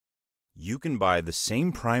you can buy the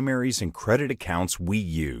same primaries and credit accounts we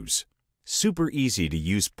use. Super easy to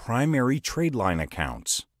use primary trade line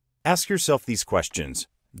accounts. Ask yourself these questions.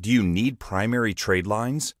 Do you need primary trade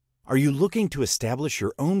lines? Are you looking to establish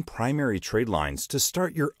your own primary trade lines to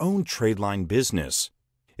start your own trade line business?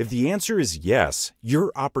 If the answer is yes,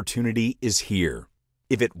 your opportunity is here.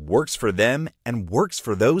 If it works for them and works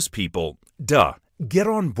for those people, get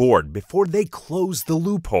on board before they close the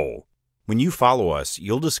loophole. When you follow us,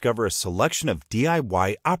 you'll discover a selection of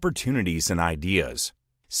DIY opportunities and ideas.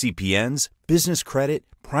 CPNs, business credit,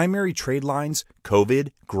 primary trade lines,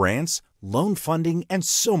 COVID, grants, loan funding, and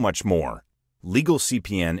so much more. Legal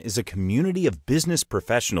CPN is a community of business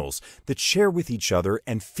professionals that share with each other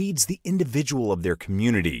and feeds the individual of their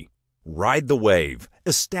community. Ride the wave,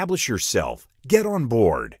 establish yourself, get on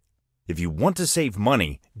board. If you want to save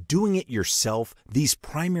money, doing it yourself, these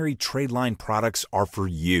primary trade line products are for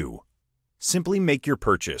you. Simply make your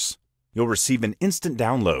purchase. You'll receive an instant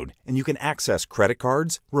download, and you can access credit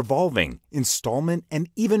cards, revolving, installment, and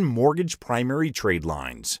even mortgage primary trade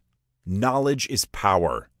lines. Knowledge is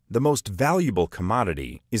power. The most valuable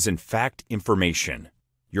commodity is, in fact, information.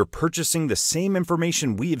 You're purchasing the same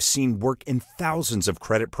information we have seen work in thousands of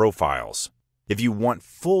credit profiles. If you want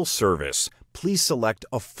full service, please select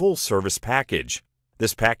a full service package.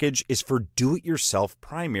 This package is for do-it-yourself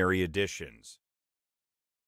primary editions.